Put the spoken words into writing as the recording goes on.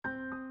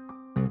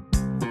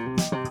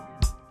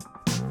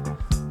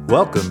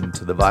Welcome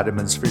to the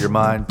Vitamins for Your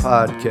Mind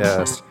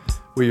podcast,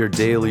 where your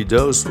daily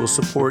dose will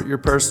support your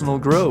personal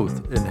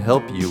growth and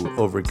help you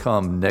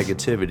overcome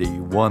negativity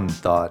one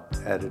thought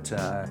at a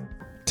time.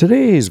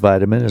 Today's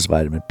vitamin is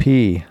vitamin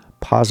P,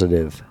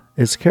 positive.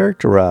 It's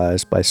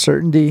characterized by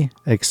certainty,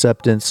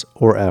 acceptance,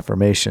 or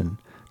affirmation,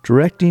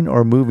 directing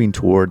or moving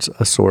towards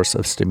a source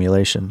of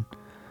stimulation.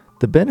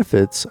 The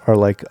benefits are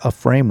like a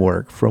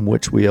framework from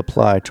which we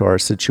apply to our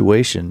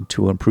situation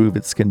to improve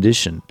its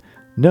condition,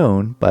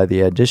 known by the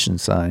addition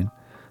sign.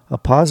 A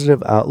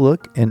positive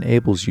outlook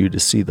enables you to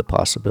see the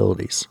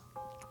possibilities.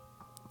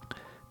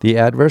 The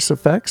adverse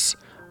effects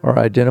are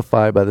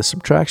identified by the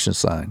subtraction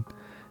sign.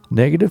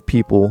 Negative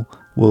people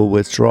will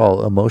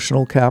withdraw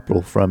emotional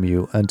capital from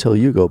you until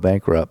you go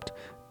bankrupt.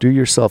 Do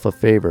yourself a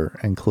favor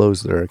and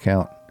close their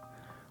account.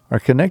 Our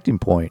connecting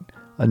point,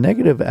 a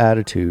negative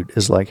attitude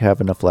is like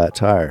having a flat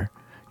tire.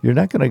 You're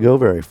not going to go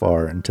very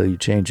far until you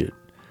change it.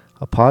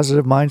 A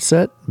positive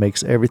mindset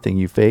makes everything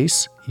you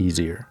face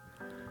easier.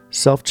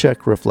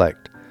 Self-check,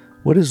 reflect.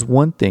 What is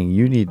one thing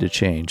you need to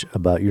change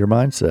about your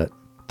mindset?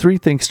 3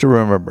 things to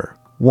remember.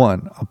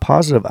 1. A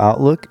positive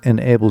outlook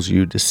enables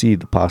you to see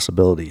the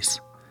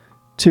possibilities.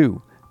 2.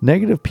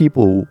 Negative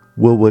people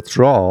will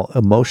withdraw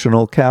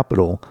emotional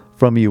capital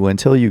from you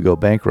until you go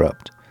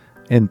bankrupt.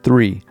 And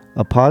 3.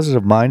 A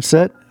positive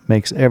mindset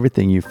makes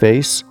everything you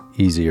face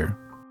easier.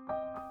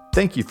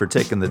 Thank you for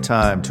taking the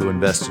time to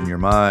invest in your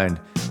mind.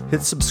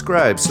 Hit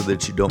subscribe so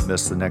that you don't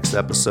miss the next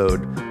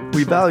episode.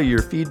 We value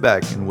your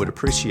feedback and would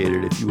appreciate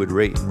it if you would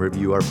rate and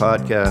review our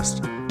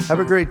podcast. Have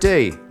a great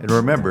day, and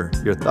remember,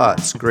 your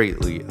thoughts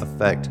greatly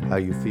affect how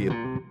you feel.